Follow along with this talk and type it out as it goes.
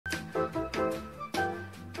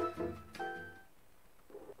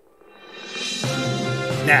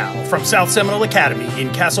Now, from South Seminole Academy in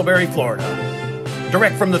Castleberry, Florida,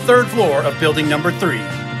 direct from the third floor of building number 3,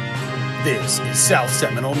 this is South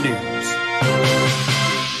Seminole News.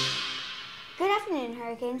 Good afternoon,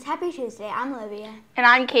 Hurricanes. Happy Tuesday. I'm Olivia. And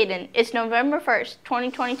I'm Kaden. It's November 1st,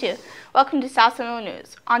 2022. Welcome to South Seminole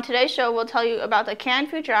News. On today's show, we'll tell you about the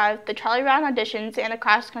canned food drive, the Charlie Brown auditions, and a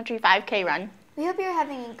cross-country 5K run. We hope you're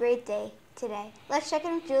having a great day today. Let's check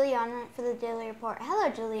in with Juliana for the daily report. Hello,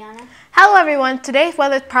 Juliana. Hello, everyone. Today's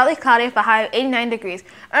weather is partly cloudy with a high of 89 degrees.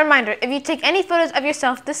 A reminder, if you take any photos of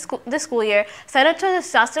yourself this school year, send them to the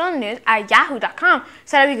South Seminole News at yahoo.com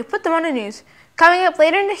so that we can put them on the news. Coming up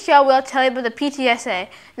later in the show, we'll tell you about the PTSA.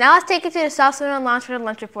 Now let's take you to the South Seminole Lounge for the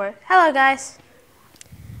lunch report. Hello, guys.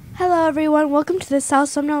 Hello, everyone. Welcome to the South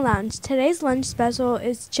Seminole Lounge. Today's lunch special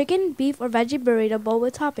is chicken, beef, or veggie burrito bowl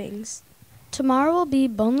with toppings. Tomorrow will be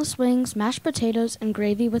boneless wings, mashed potatoes, and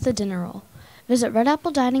gravy with a dinner roll. Visit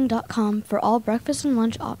redappleddining.com for all breakfast and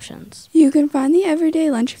lunch options. You can find the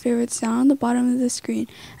everyday lunch favorites down on the bottom of the screen,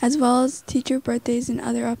 as well as teacher birthdays and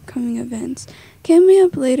other upcoming events. Coming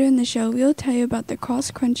up later in the show, we'll tell you about the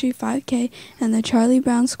cross-country 5K and the Charlie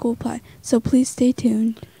Brown school play, so please stay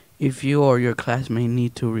tuned. If you or your classmate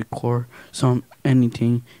need to record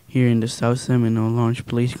anything here in the South Seminole Lounge,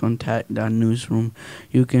 please contact the newsroom.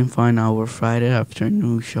 You can find our Friday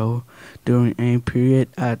afternoon show during a period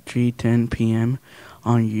at 3:10 p.m.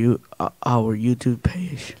 on our YouTube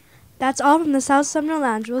page. That's all from the South Seminole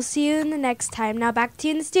Lounge. We'll see you in the next time. Now back to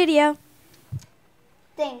you in the studio.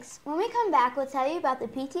 Thanks. When we come back, we'll tell you about the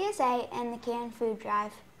PTSA and the canned food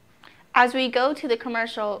drive. As we go to the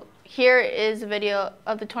commercial, here is a video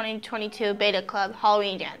of the 2022 Beta Club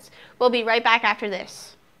Halloween dance. We'll be right back after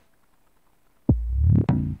this.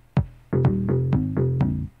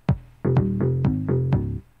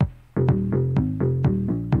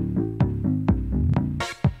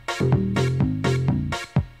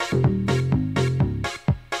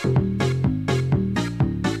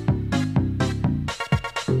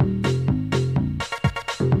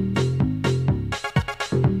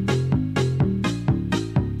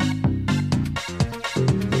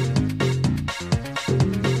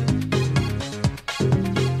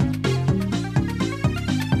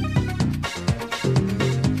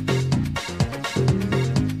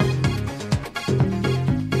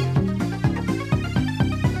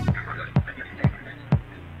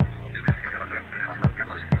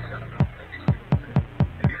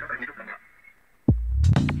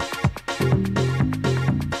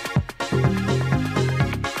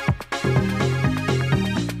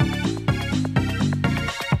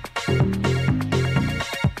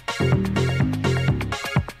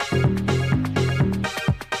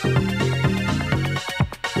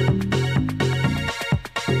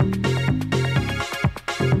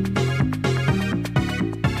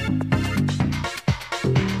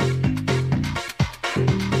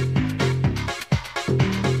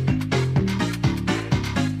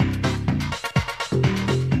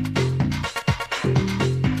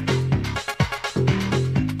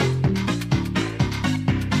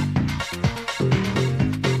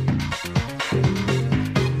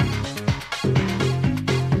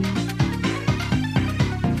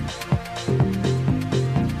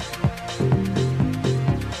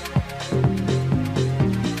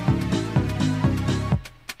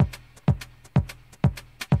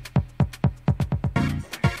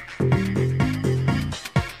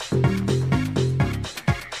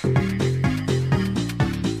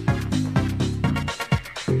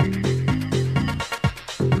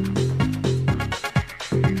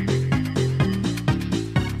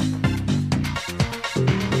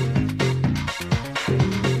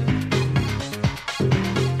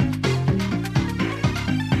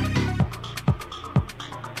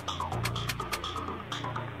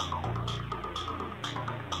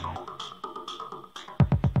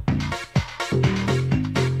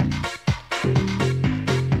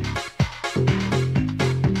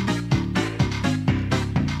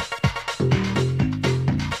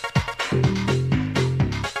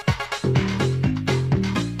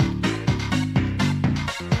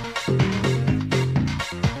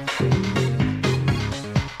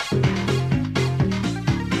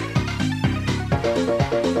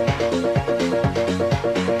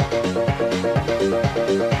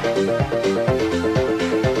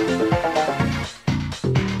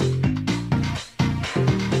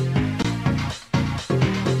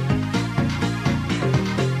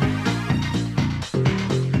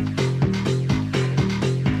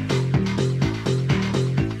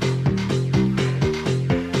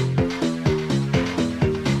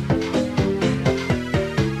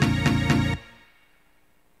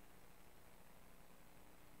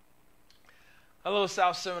 Hello,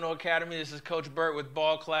 South Seminole Academy. This is Coach Burt with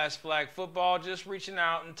Ball Class Flag Football. Just reaching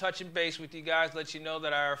out and touching base with you guys, let you know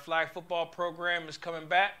that our flag football program is coming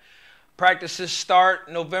back. Practices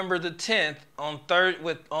start November the 10th on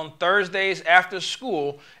Thursdays after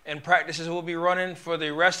school, and practices will be running for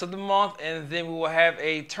the rest of the month, and then we will have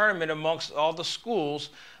a tournament amongst all the schools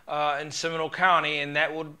in Seminole County, and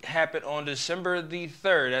that will happen on December the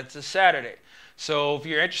 3rd. That's a Saturday. So if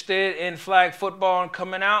you're interested in flag football and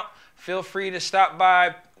coming out, feel free to stop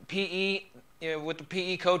by PE with the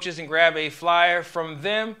PE coaches and grab a flyer from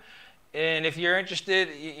them. And if you're interested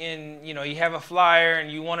in, you have a flyer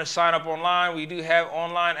and you want to sign up online, we do have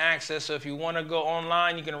online access. So if you want to go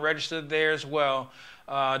online, you can register there as well,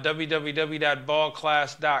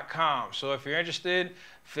 www.ballclass.com. So if you're interested,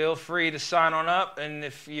 feel free to sign on up. And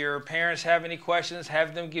if your parents have any questions,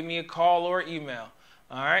 have them give me a call or email.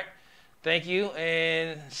 All right. Thank you,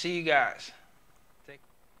 and see you guys.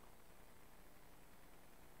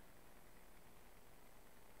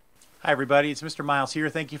 Hi, everybody. It's Mr. Miles here.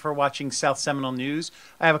 Thank you for watching South Seminole News.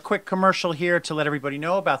 I have a quick commercial here to let everybody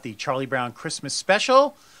know about the Charlie Brown Christmas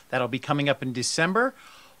Special. That'll be coming up in December.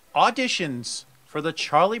 Auditions for the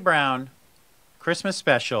Charlie Brown Christmas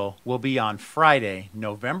Special will be on Friday,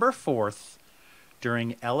 November 4th,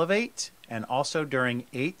 during Elevate and also during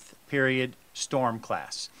 8th period Storm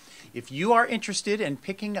class. If you are interested in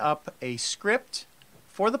picking up a script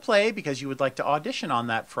for the play because you would like to audition on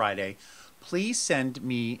that Friday, please send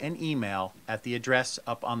me an email at the address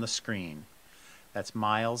up on the screen. That's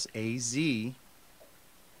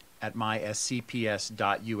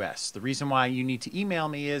milesaz@myscps.us. The reason why you need to email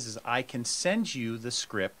me is I can send you the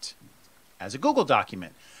script as a Google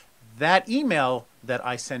document. That email that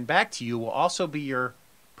I send back to you will also be your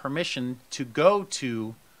permission to go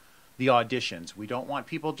to the auditions. We don't want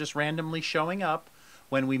people just randomly showing up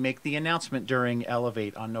when we make the announcement during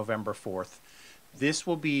Elevate on November 4th. This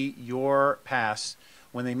will be your pass.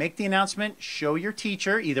 When they make the announcement, show your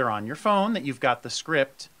teacher either on your phone that you've got the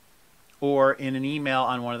script or in an email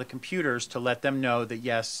on one of the computers to let them know that,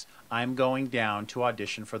 yes, I'm going down to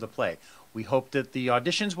audition for the play. We hope that the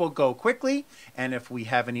auditions will go quickly, and if we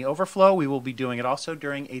have any overflow, we will be doing it also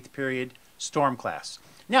during 8th period Storm class.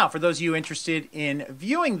 Now, for those of you interested in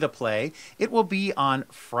viewing the play, it will be on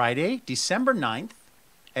Friday, December 9th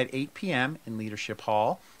at 8 p.m. in Leadership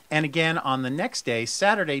Hall. And again on the next day,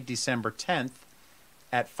 Saturday, December 10th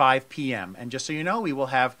at 5 p.m. And just so you know, we will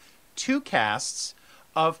have 2 casts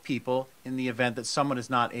of people in the event that someone is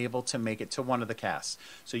not able to make it to one of the casts.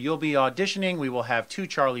 So you'll be auditioning. We will have 2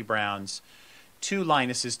 Charlie Browns, 2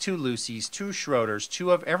 Linuses, 2 Lucys, 2 Schroeders,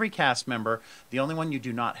 2 of every cast member. The only one you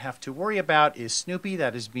do not have to worry about is Snoopy.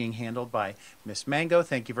 That is being handled by Miss Mango.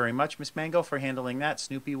 Thank you very much, Miss Mango, for handling that.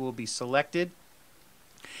 Snoopy will be selected.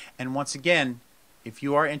 And once again, if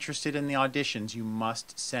you are interested in the auditions, you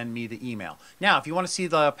must send me the email. Now, if you want to see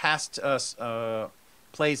the past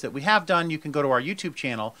plays that we have done, you can go to our YouTube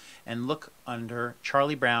channel and look under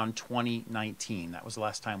Charlie Brown 2019. That was the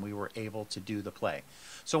last time we were able to do the play.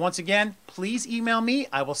 So once again, please email me.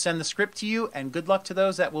 I will send the script to you, and good luck to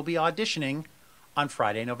those that will be auditioning on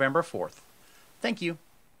Friday, November 4th. Thank you.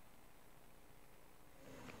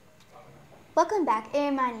 Welcome back. A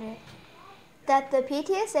reminder that the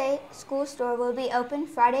PTSA school store will be open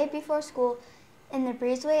Friday before school in the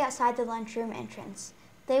breezeway outside the lunchroom entrance.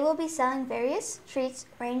 They will be selling various treats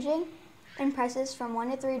ranging in prices from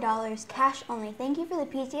 $1 to $3, cash only. Thank you for the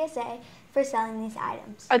PTSA for selling these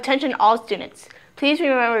items. Attention all students. Please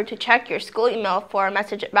remember to check your school email for a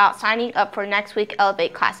message about signing up for next week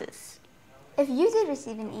Elevate classes. If you did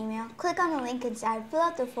receive an email, click on the link inside, fill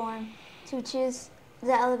out the form to choose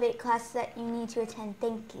the Elevate class that you need to attend.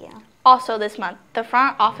 Thank you. Also this month, the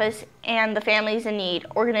Front Office and the Families in Need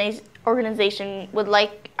organization would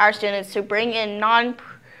like our students to bring in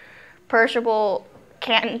non-perishable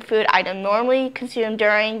canned food item normally consumed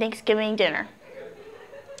during Thanksgiving dinner.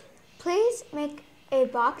 Please make a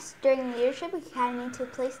box during Leadership Academy to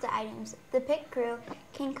place the items. The pick crew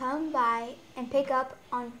can come by and pick up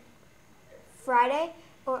on Friday,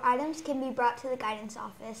 or items can be brought to the guidance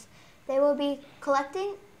office. They will be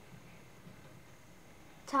collecting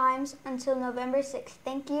times until November 6th.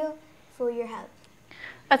 Thank you for your help.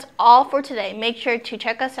 That's all for today. Make sure to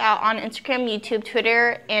check us out on Instagram, YouTube,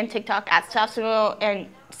 Twitter, and TikTok at South Seminole and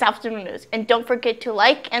South Seminole News. And don't forget to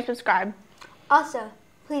like and subscribe. Also,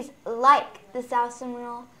 please like the South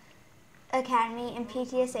Seminole Academy and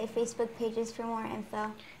PTSA Facebook pages for more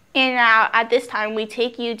info. And now, at this time, we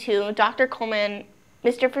take you to Dr. Coleman,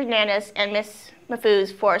 Mr. Fernandez, and Ms.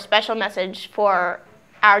 Mafuz for a special message for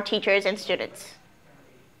our teachers and students.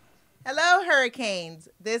 Hello, Hurricanes.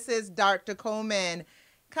 This is Dr. Coleman,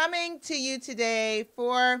 coming to you today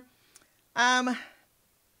for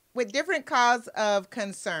with different cause of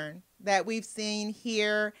concern that we've seen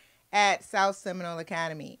here at South Seminole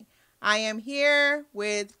Academy. I am here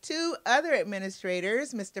with two other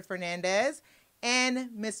administrators, Mr. Fernandez and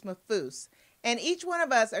Ms. Mafus. And each one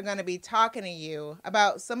of us are going to be talking to you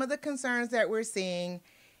about some of the concerns that we're seeing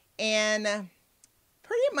and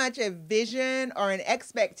pretty much a vision or an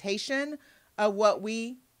expectation of what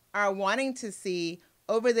we are wanting to see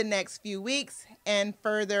over the next few weeks and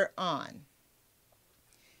further on.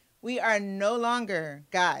 We are no longer,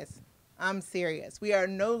 guys, I'm serious, we are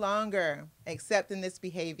no longer accepting this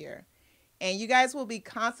behavior. And you guys will be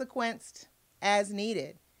consequenced as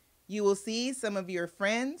needed. You will see some of your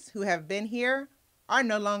friends who have been here are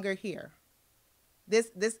no longer here.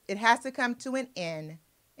 It has to come to an end,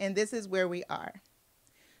 and this is where we are.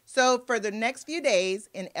 So for the next few days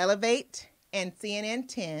in Elevate and CNN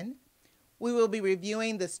 10, we will be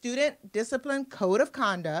reviewing the Student Discipline Code of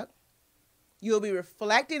Conduct. You will be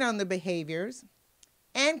reflecting on the behaviors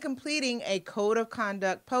and completing a Code of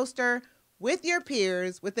Conduct poster with your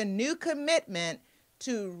peers with a new commitment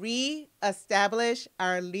to re-establish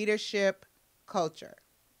our leadership culture.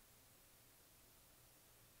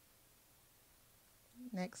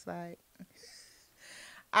 Next slide.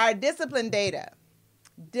 Our discipline data.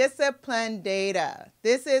 Discipline data.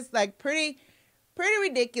 This is like pretty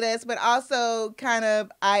ridiculous, but also kind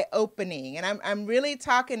of eye-opening. And I'm really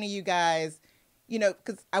talking to you guys, you know,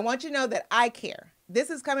 because I want you to know that I care.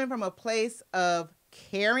 This is coming from a place of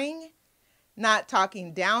caring, not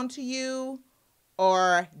talking down to you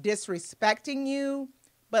or disrespecting you,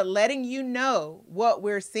 but letting you know what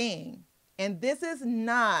we're seeing. And this is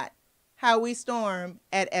not how we storm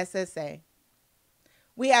at SSA.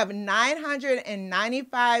 We have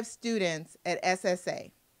 995 students at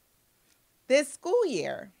SSA. This school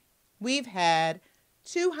year, we've had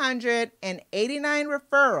 289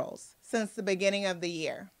 referrals since the beginning of the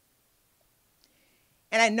year.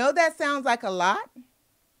 And I know that sounds like a lot,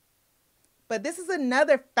 but this is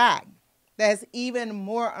another fact that's even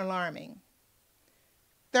more alarming.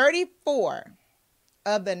 34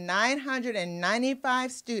 of the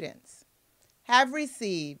 995 students have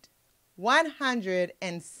received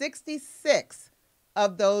 166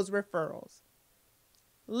 of those referrals.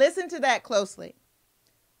 Listen to that closely.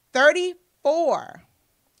 34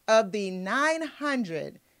 of the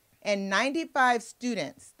 995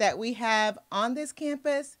 students that we have on this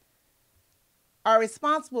campus are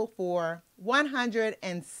responsible for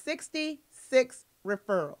 166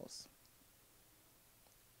 referrals,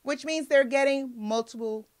 which means they're getting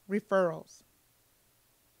multiple referrals,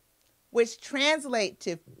 which translate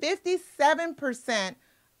to 57%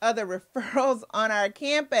 of the referrals on our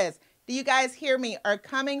campus. Do you guys hear me? Are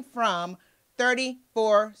coming from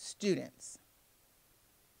 34 students,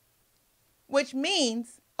 which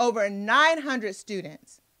means over 900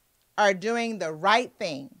 students are doing the right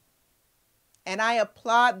thing. And I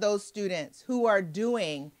applaud those students who are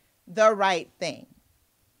doing the right thing.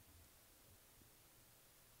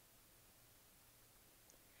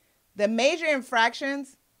 The major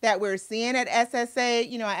infractions that we're seeing at SSA,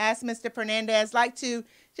 you know, I asked Mr. Fernandez, like to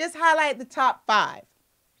just highlight the top 5.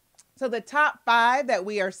 So the top 5 that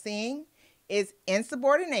we are seeing is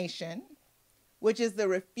insubordination, which is the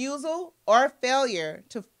refusal or failure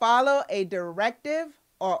to follow a directive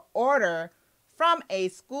or order from a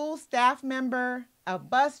school staff member, a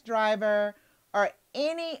bus driver, or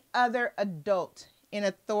any other adult in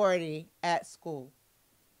authority at school.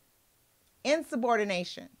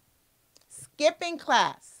 Insubordination, skipping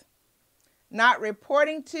class, not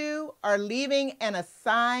reporting to or leaving an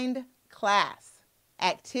assigned class,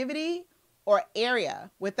 activity, or area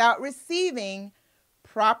without receiving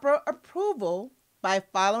proper approval by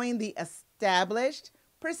following the established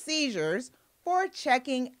procedures for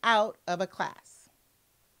checking out of a class.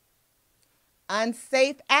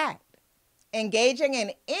 Unsafe act, engaging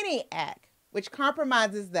in any act which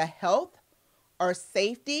compromises the health or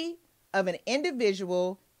safety of an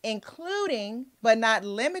individual, including but not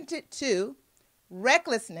limited to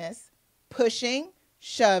recklessness, pushing,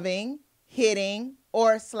 shoving, hitting,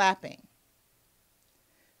 or slapping.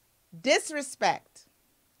 Disrespect,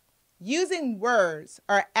 using words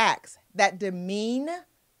or acts that demean,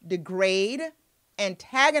 degrade,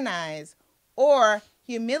 antagonize, or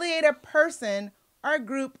humiliate a person or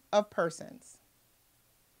group of persons.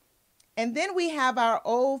 And then we have our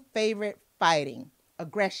old favorite fighting,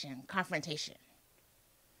 aggression, confrontation.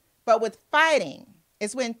 But with fighting,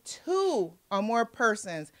 it's when 2 or more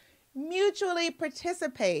persons mutually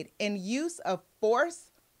participate in use of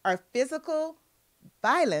force or physical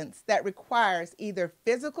violence that requires either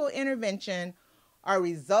physical intervention or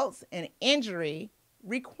results in injury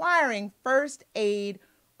requiring first aid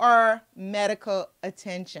or medical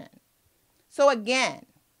attention. So again,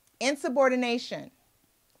 insubordination,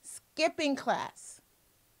 skipping class,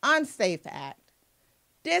 unsafe act,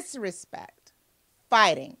 disrespect,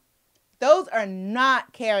 fighting. Those are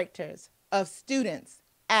not characters of students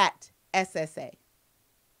at SSA.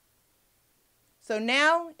 So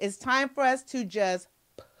now it's time for us to just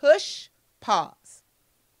push pause.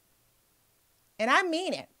 And I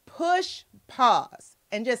mean it, push pause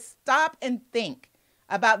and just stop and think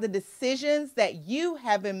about the decisions that you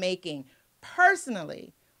have been making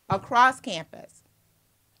personally across campus,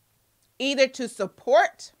 either to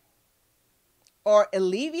support or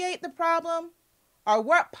alleviate the problem, or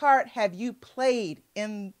what part have you played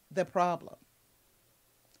in the problem?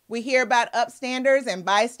 We hear about upstanders and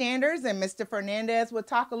bystanders, and Mr. Fernandez will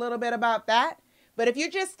talk a little bit about that. But if you're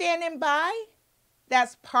just standing by,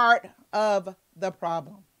 that's part of the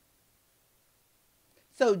problem.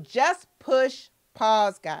 So just push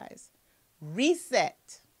pause, guys. Reset,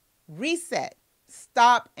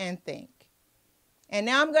 stop and think. And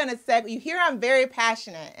now I'm going to say, you hear I'm very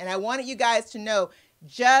passionate, and I wanted you guys to know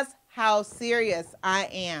just how serious I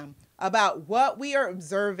am about what we are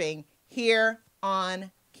observing here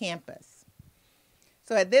on campus.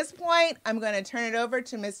 So at this point, I'm going to turn it over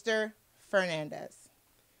to Mr. Fernandez.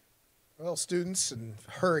 Well, students and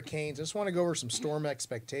hurricanes, I just want to go over some storm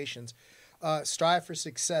expectations. Strive for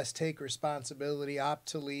success, take responsibility, opt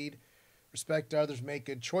to lead, respect others, make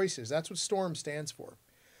good choices. That's what STORM stands for.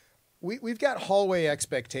 We've got hallway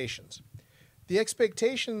expectations. The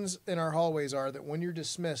expectations in our hallways are that when you're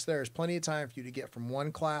dismissed, there's plenty of time for you to get from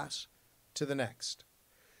one class to the next.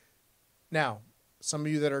 Now, some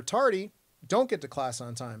of you that are tardy don't get to class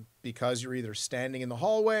on time because you're either standing in the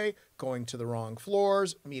hallway, going to the wrong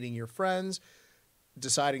floors, meeting your friends,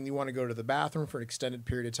 deciding you want to go to the bathroom for an extended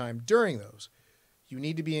period of time during those. You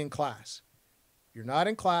need to be in class. If you're not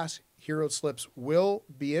in class, hero slips will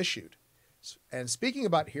be issued. And speaking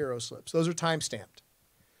about hero slips, those are time-stamped.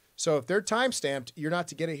 So if they're time-stamped, you're not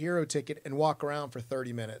to get a hero ticket and walk around for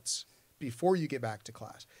 30 minutes before you get back to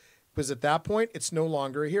class. Because at that point, it's no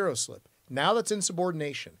longer a hero slip. Now that's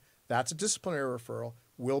insubordination. That's a disciplinary referral,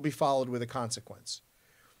 will be followed with a consequence.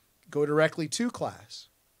 Go directly to class.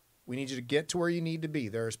 We need you to get to where you need to be.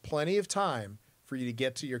 There is plenty of time for you to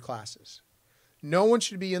get to your classes. No one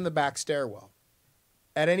should be in the back stairwell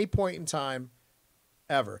at any point in time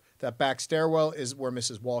ever. That back stairwell is where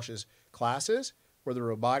Mrs. Walsh's class is, where the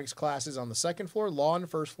robotics class is on the second floor, law on the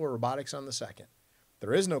first floor, robotics on the second.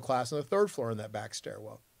 There is no class on the third floor in that back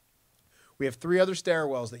stairwell. We have 3 other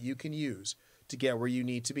stairwells that you can use to get where you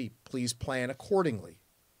need to be. Please plan accordingly.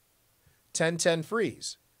 10-10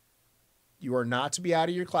 freeze. You are not to be out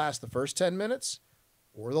of your class the first 10 minutes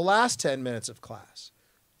or the last 10 minutes of class.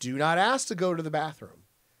 Do not ask to go to the bathroom.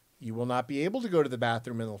 You will not be able to go to the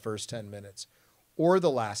bathroom in the first 10 minutes or the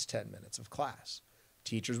last 10 minutes of class.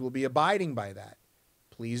 Teachers will be abiding by that.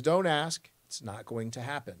 Please don't ask. It's not going to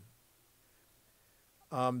happen.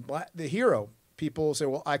 The hero. People say,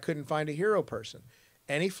 well, I couldn't find a hero person.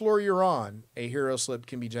 Any floor you're on, a hero slip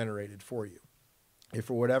can be generated for you. If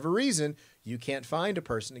for whatever reason you can't find a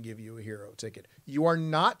person to give you a hero ticket, you are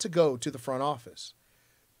not to go to the front office.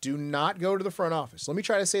 Do not go to the front office. Let me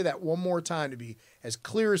try to say that one more time to be as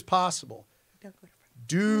clear as possible.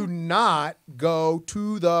 Do not go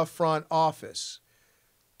to the front office.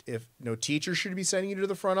 If no teacher should be sending you to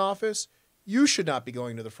the front office, you should not be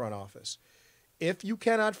going to the front office. If you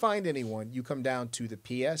cannot find anyone, you come down to the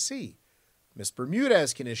PSC. Ms.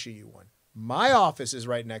 Bermudez can issue you one. My office is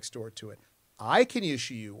right next door to it. I can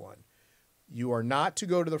issue you one. You are not to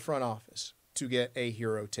go to the front office to get a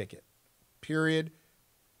hero ticket. Period.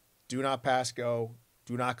 Do not pass go.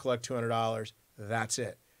 Do not collect $200. That's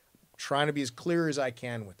it. I'm trying to be as clear as I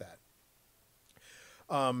can with that.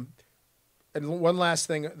 And one last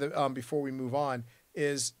thing before we move on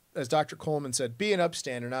is, as Dr. Coleman said, be an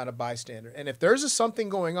upstander, not a bystander. And if there's something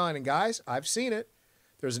going on, and guys, I've seen it,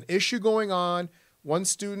 there's an issue going on, one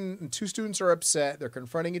student and 2 students are upset, they're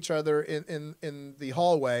confronting each other in the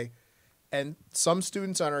hallway, and some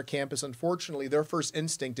students on our campus, unfortunately, their first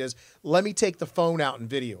instinct is, let me take the phone out and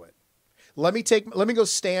video it. Let me go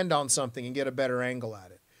stand on something and get a better angle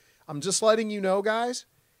at it. I'm just letting you know, guys,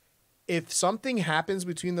 if something happens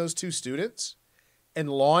between those 2 students and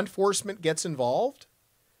law enforcement gets involved,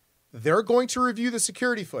 they're going to review the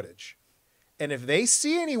security footage. And if they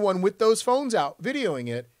see anyone with those phones out videoing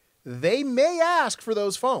it, they may ask for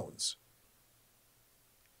those phones.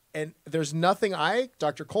 And there's nothing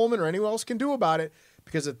Dr. Coleman, or anyone else can do about it,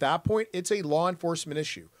 because at that point, it's a law enforcement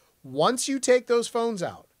issue. Once you take those phones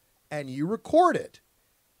out and you record it,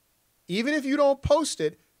 even if you don't post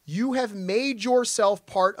it, you have made yourself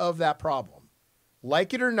part of that problem.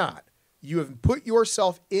 Like it or not, you have put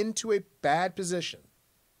yourself into a bad position.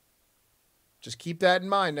 Just keep that in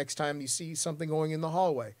mind next time you see something going in the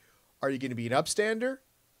hallway. Are you going to be an upstander,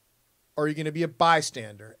 or are you going to be a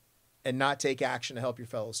bystander and not take action to help your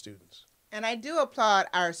fellow students? And I do applaud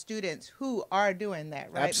our students who are doing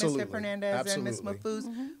that, right, Absolutely. Mr. Fernandez Absolutely. and Ms.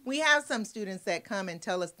 Mafuz? We have some students that come and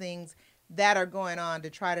tell us things that are going on to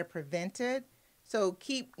try to prevent it. So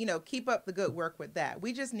keep up the good work with that.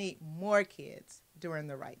 We just need more kids doing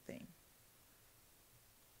the right thing.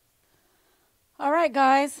 All right,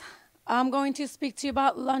 guys. I'm going to speak to you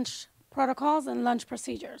about lunch protocols and lunch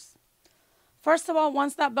procedures. First of all,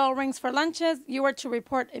 once that bell rings for lunches, you are to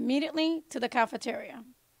report immediately to the cafeteria.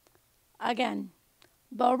 Again,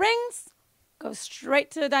 bell rings, go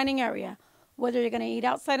straight to the dining area, whether you're going to eat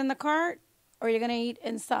outside in the cart or you're going to eat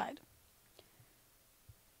inside.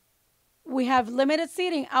 We have limited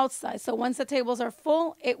seating outside, so once the tables are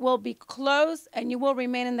full, it will be closed and you will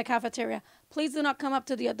remain in the cafeteria. Please do not come up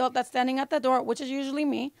to the adult that's standing at the door, which is usually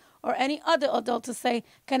me, or any other adult to say,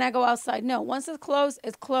 can I go outside? No, once it's closed,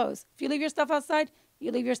 it's closed. If you leave your stuff outside,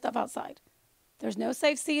 you leave your stuff outside. There's no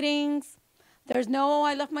safe seatings. There's no,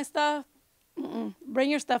 I left my stuff.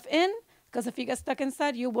 Bring your stuff in, because if you get stuck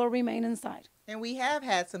inside, you will remain inside. And we have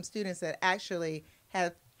had some students that actually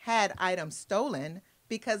have had items stolen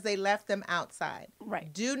because they left them outside.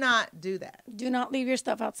 Right. Do not do that. Do not leave your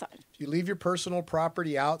stuff outside. If you leave your personal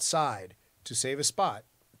property outside to save a spot,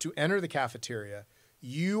 to enter the cafeteria,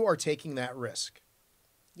 you are taking that risk.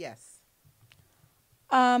 Yes.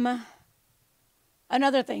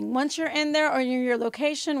 Another thing, once you're in there or in your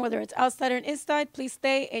location, whether it's outside or inside, please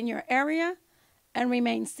stay in your area and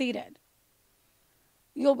remain seated.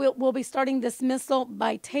 We'll be starting dismissal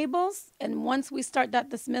by tables, and once we start that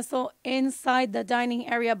dismissal inside the dining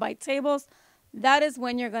area by tables, that is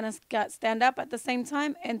when you're going to stand up at the same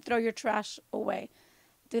time and throw your trash away.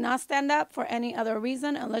 Do not stand up for any other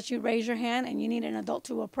reason unless you raise your hand and you need an adult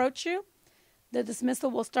to approach you. The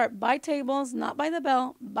dismissal will start by tables, not by the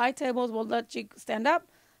bell. By tables, we'll let you stand up,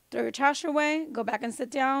 throw your trash away, go back and sit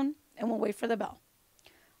down, and we'll wait for the bell.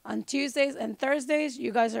 On Tuesdays and Thursdays,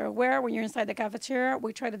 you guys are aware when you're inside the cafeteria,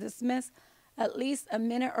 we try to dismiss at least a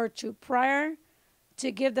minute or two prior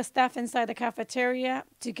to give the staff inside the cafeteria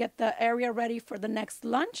to get the area ready for the next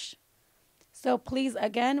lunch. So please,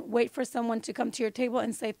 again, wait for someone to come to your table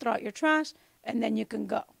and say, throw out your trash, and then you can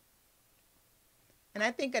go. And I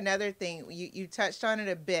think another thing, you touched on it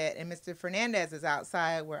a bit, and Mr. Fernandez is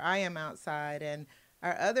outside where I am outside, and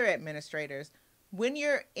our other administrators. When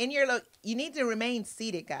you're in your you need to remain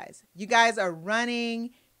seated, guys. You guys are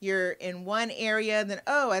running, you're in one area, then,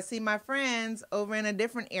 oh, I see my friends over in a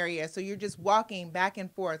different area. So you're just walking back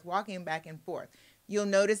and forth, walking back and forth. You'll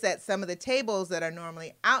notice that some of the tables that are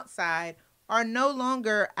normally outside are no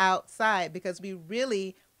longer outside because we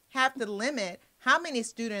really have to limit how many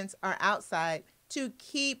students are outside to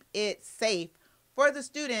keep it safe for the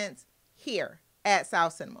students here at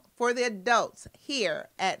South Seminole, for the adults here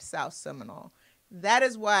at South Seminole. That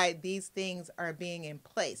is why these things are being in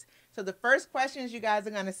place. So the first questions you guys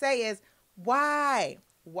are going to say is, why?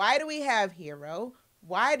 Why do we have Hero?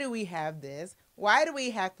 Why do we have this? Why do we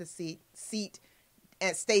have to seat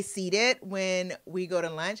and stay seated when we go to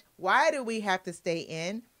lunch? Why do we have to stay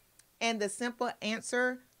in? And the simple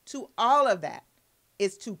answer to all of that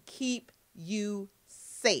is to keep you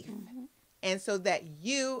safe. And so that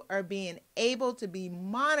you are being able to be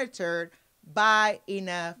monitored by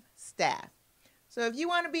enough staff. So if you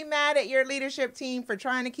want to be mad at your leadership team for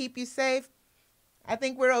trying to keep you safe, I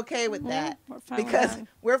think we're okay with that.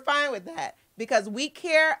 We're fine with that because we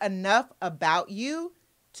care enough about you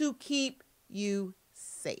to keep you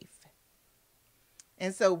safe.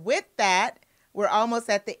 And so with that, we're almost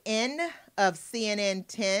at the end of CNN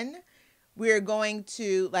 10. We're going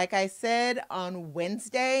to, like I said, on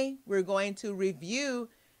Wednesday, we're going to review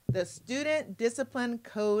the Student Discipline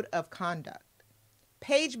Code of Conduct,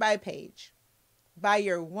 page by page, by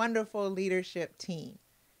your wonderful leadership team,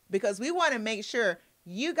 because we want to make sure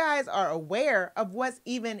you guys are aware of what's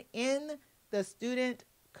even in the Student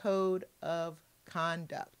Code of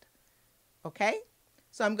Conduct. Okay?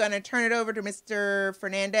 So I'm going to turn it over to Mr.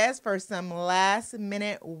 Fernandez for some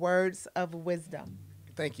last-minute words of wisdom.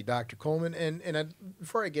 Thank you, Dr. Coleman. And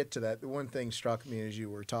before I get to that, the one thing struck me as you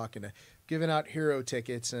were talking, giving out hero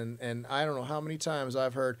tickets, and I don't know how many times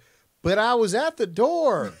I've heard, but I was at the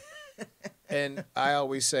door. And I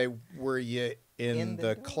always say, were you in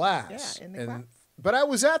the class? Yeah, in the class. But I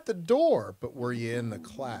was at the door, but were you in the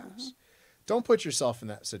class? Don't put yourself in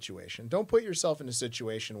that situation. Don't put yourself in a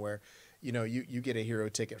situation where, you get a hero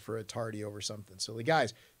ticket for a tardy over something silly.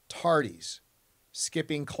 Guys, tardies,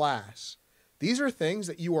 skipping class, these are things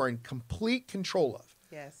that you are in complete control of.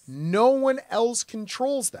 Yes. No one else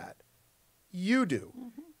controls that. You do.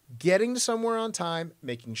 Mm-hmm. Getting somewhere on time,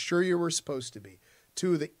 making sure you were supposed to be.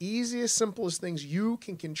 Two of the easiest, simplest things you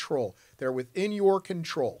can control. They're within your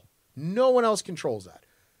control. No one else controls that.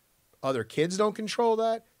 Other kids don't control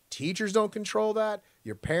that. Teachers don't control that.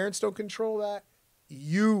 Your parents don't control that.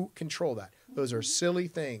 You control that. Those are silly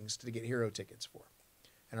things to get hero tickets for.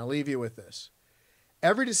 And I'll leave you with this.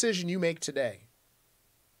 Every decision you make today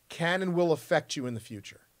can and will affect you in the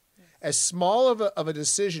future. Yes. As small of a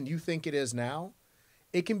decision you think it is now,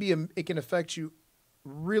 it can affect you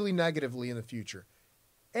really negatively in the future.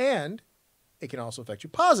 And it can also affect you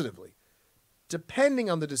positively, depending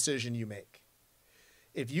on the decision you make.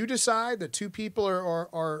 If you decide that two people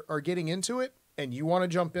are getting into it and you want to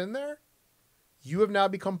jump in there, you have now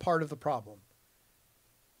become part of the problem.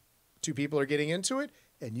 Two people are getting into it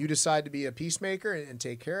and you decide to be a peacemaker and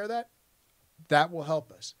take care of that, that will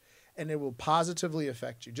help us. And it will positively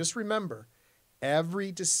affect you. Just remember,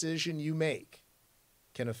 every decision you make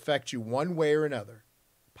can affect you one way or another,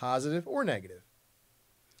 positive or negative.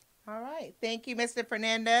 All right. Thank you, Mr.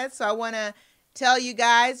 Fernandez. So I want to tell you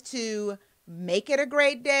guys to make it a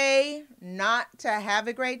great day, not to have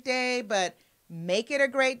a great day, but make it a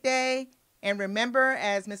great day. And remember,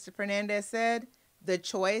 as Mr. Fernandez said, the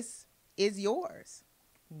choice is yours,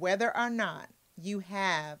 whether or not you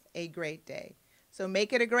have a great day. So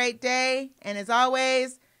make it a great day. And as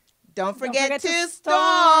always, don't forget to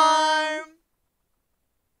storm.